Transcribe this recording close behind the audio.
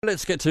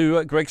Let's get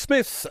to Greg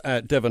Smith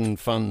at Devon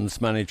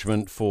Funds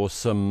Management for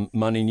some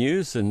money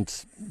news. And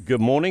good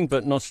morning,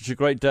 but not such a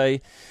great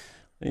day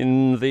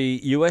in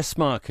the US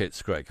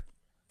markets, Greg.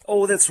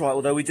 Oh, that's right.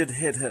 Although we did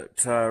hit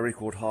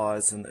record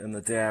highs in the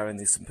Dow and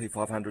the S&P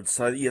 500.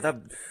 So, yeah,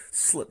 they've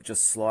slipped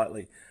just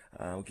slightly.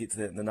 We'll get to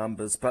that in the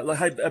numbers. But, look,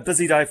 hey, a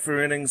busy day for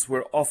earnings.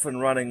 We're off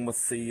and running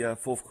with the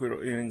fourth quarter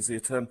earnings here,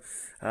 Tim.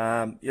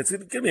 It's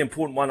going to be an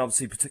important one,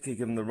 obviously, particularly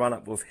given the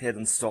run-up we've had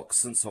in stocks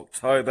since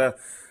October.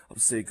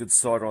 Obviously, a good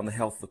side on the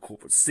health of the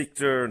corporate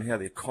sector and how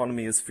the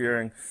economy is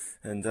faring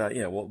and,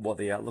 what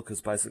the outlook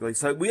is, basically.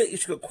 So we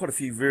actually got quite a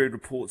few varied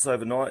reports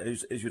overnight,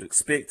 as you'd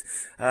expect.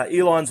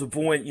 Airlines were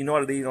buoyant.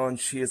 United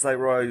Airlines shares, they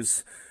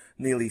rose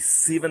nearly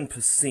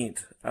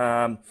 7%.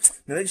 Now,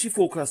 they actually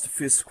forecast a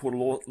first quarter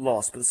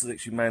loss, but this is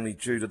actually mainly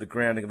due to the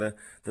grounding of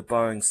the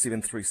Boeing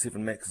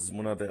 737 Maxes, and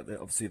we'll know about that,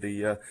 obviously,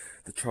 the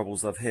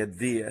troubles they've had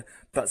there.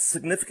 But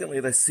significantly,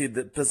 they said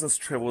that business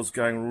travel is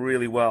going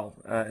really well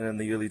in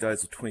the early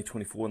days of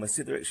 2024, and they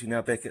said they're actually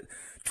now back at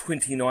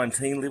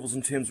 2019 levels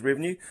in terms of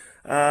revenue.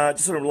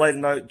 Just on a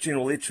related note,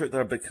 General Electric,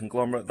 they're a big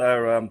conglomerate.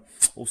 They're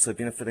also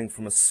benefiting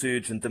from a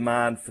surge in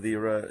demand for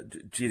their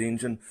jet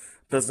engine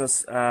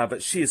business,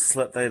 but shares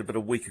slipped. They had a bit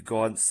of weaker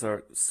guidance,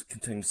 so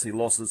continue to see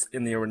losses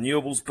in their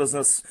renewables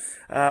business.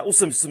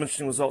 Also, some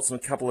interesting results in a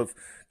couple of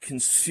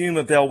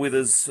consumer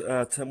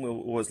bellwethers. Tim,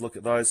 we'll always look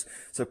at those.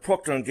 So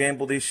Procter &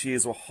 Gamble, their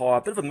shares were high.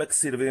 A bit of a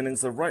mixed set of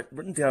earnings. They've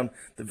written down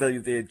the value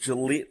of their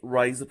Gillette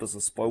razor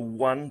business by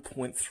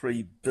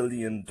 $1.3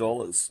 billion.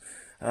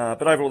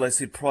 But overall, they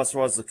said price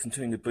rises are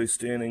continuing to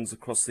boost earnings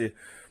across their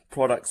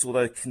products,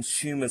 although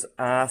consumers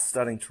are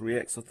starting to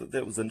react. So I thought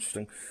that was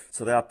interesting.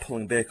 So they are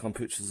pulling back on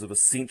purchases of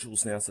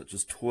essentials now, such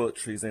as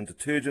toiletries and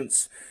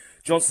detergents.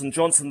 Johnson &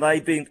 Johnson, they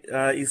beat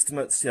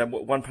estimates.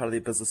 One part of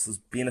their business is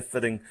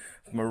benefiting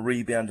from a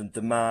rebound in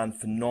demand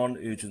for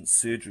non-urgent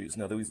surgeries.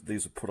 Now,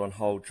 these were put on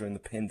hold during the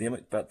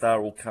pandemic, but they're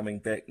all coming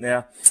back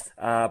now.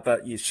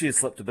 But yeah, shares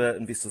slipped a bit.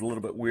 Investors a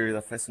little bit wary.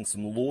 They're facing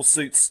some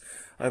lawsuits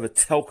over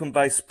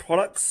talcum-based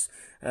products.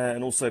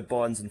 And also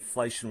Biden's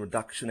Inflation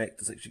Reduction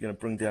Act is actually going to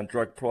bring down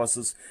drug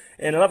prices.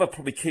 And another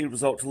probably key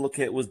result to look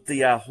at was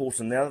D.R.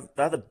 Horton. Now,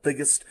 they're the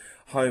biggest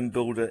home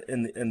builder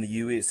in the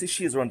US. Their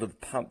shares are under the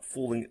pump,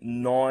 falling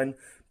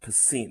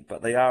 9%,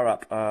 but they are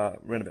up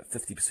around about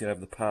 50% over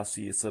the past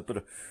year, so a bit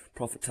of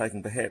profit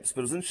taking perhaps.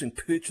 But it was interesting,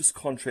 purchase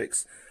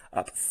contracts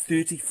up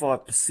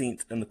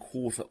 35% in the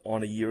quarter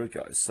on a year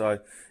ago. So,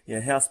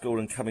 house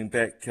building coming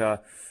back for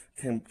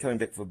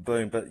a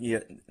boom, but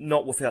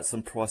not without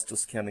some price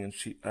discounting,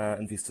 and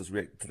investors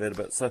react to that a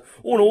bit. So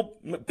all in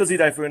all, busy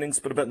day for earnings,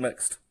 but a bit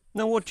mixed.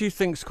 Now, what do you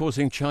think's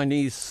causing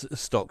Chinese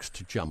stocks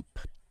to jump?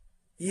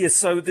 Yeah,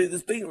 so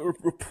there's been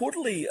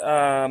reportedly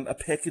a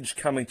package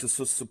coming to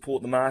sort of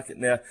support the market.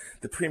 Now,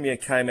 the Premier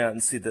came out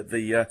and said that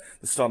the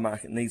stock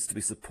market needs to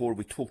be supported.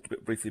 We talked a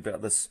bit briefly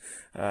about this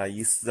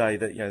yesterday,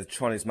 that the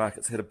Chinese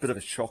market's had a bit of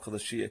a shocker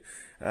this year.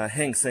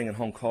 Hang Seng in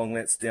Hong Kong,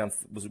 was down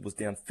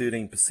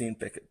 13%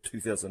 back at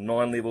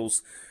 2009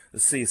 levels. The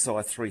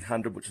CSI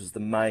 300, which is the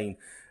main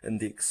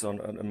index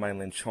on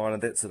mainland China,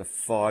 that's at a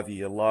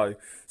 5-year low.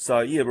 So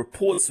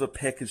reports of a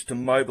package to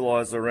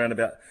mobilise around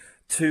about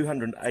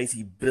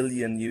 $280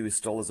 billion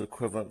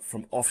equivalent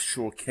from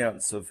offshore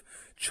accounts of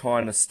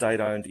China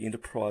state-owned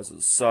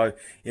enterprises. So,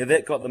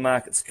 that got the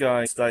markets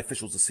going. State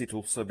officials are said to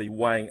also be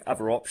weighing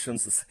other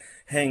options. This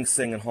Hang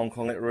Seng in Hong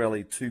Kong, that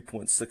rallied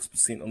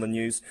 2.6% on the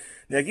news.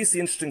 Now, I guess the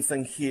interesting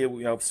thing here,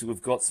 obviously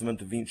we've got some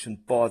intervention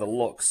by the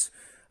looks.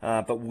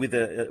 But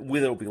whether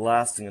it'll be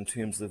lasting in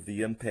terms of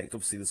the impact,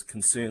 obviously there's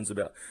concerns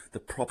about the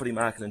property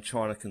market in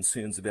China,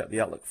 concerns about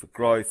the outlook for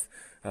growth,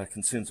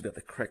 concerns about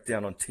the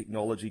crackdown on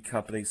technology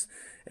companies.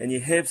 And you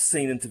have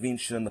seen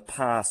intervention in the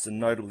past, and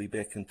notably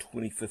back in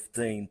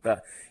 2015,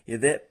 but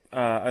that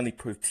only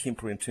proved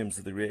temporary in terms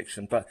of the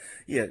reaction. But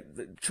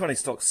the Chinese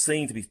stocks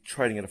seem to be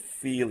trading at a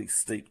fairly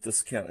steep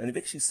discount, and you've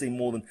actually seen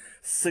more than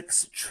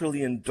 $6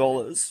 trillion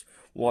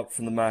wiped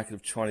from the market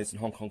of Chinese and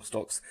Hong Kong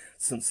stocks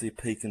since their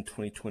peak in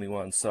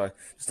 2021. So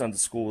just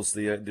underscores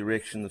the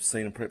reaction they've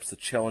seen and perhaps the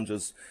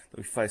challenges that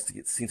we face to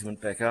get sentiment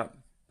back up.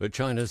 But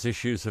China's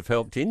issues have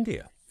helped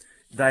India.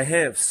 They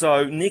have.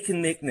 So neck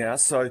and neck now.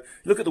 So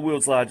look at the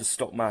world's largest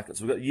stock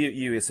markets. We've got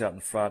US out in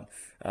front.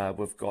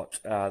 We've got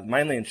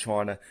mainland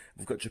China.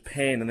 We've got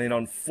Japan. And then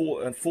on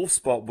fourth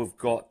spot, we've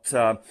got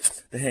the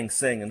Hang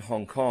Seng in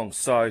Hong Kong.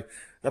 So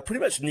they're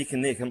pretty much neck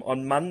and neck. And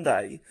on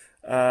Monday,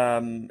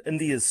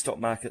 India's stock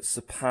market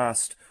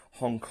surpassed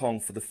Hong Kong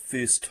for the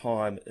first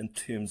time in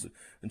terms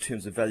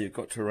of value. It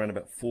got to around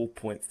about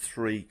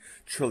 4.3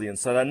 trillion.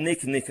 So they're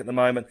neck and neck at the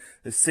moment.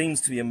 There seems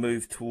to be a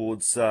move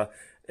towards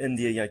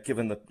India,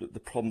 given the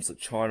problems that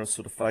China is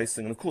sort of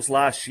facing. And of course,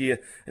 last year,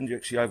 India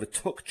actually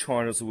overtook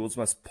China as the world's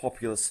most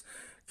populous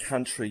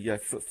country,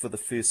 for the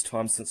first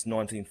time since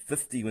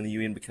 1950, when the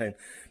UN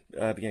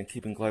began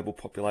keeping global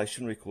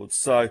population records.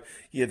 So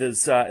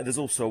there's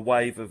also a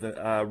wave of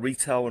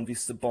retail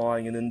investor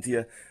buying in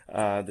India.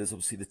 There's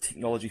obviously the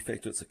technology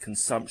factor. It's a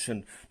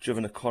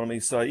consumption-driven economy.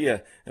 So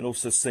it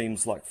also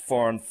seems like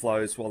foreign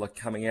flows, while they're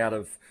coming out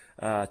of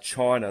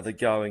China, they're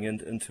going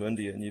into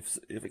India, and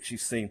you've actually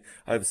seen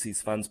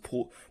overseas funds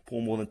pour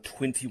more than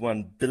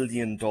 $21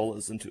 billion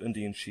into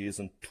Indian shares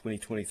in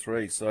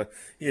 2023. So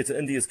it's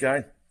India's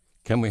game.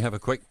 Can we have a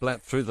quick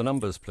blat through the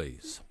numbers,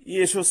 please?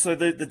 Yeah, sure. So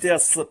the Dow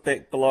slipped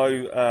back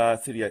below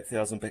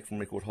 38,000, back from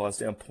record highs,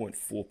 down 0.4%,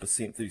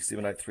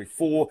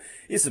 37,834.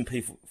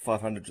 S&P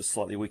 500 just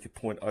slightly weaker,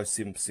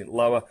 0.07%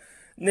 lower.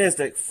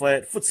 Nasdaq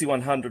flat, FTSE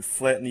 100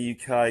 flat in the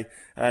UK,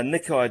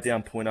 Nikkei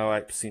down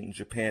 0.08% in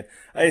Japan.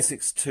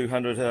 ASX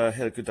 200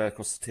 had a good day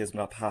across the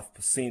Tasman, up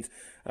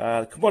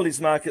 0.5%.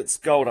 Commodities markets,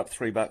 gold up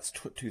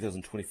 $3,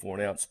 2024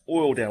 an ounce.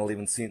 Oil down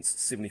 11 cents,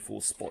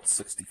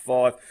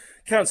 74.65.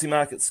 Currency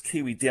markets,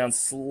 Kiwi down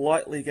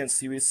slightly against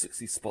the US,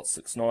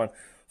 60.69.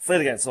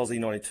 Flat against Aussie,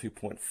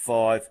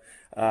 92.5.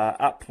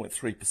 Up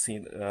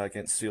 0.3%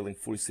 against sterling,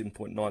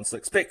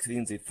 47.96. Back to the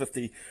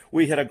NZ50.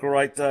 We had a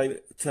great day,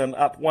 Tim,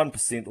 up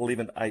 1%,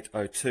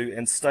 11,802.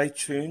 And stay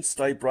tuned,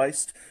 stay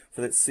braced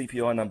for that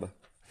CPI number.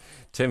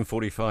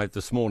 10:45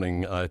 this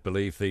morning, I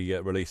believe, the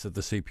release of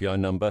the CPI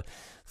number.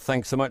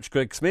 Thanks so much,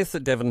 Greg Smith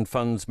at Devon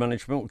Funds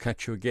Management. We'll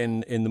catch you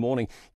again in the morning.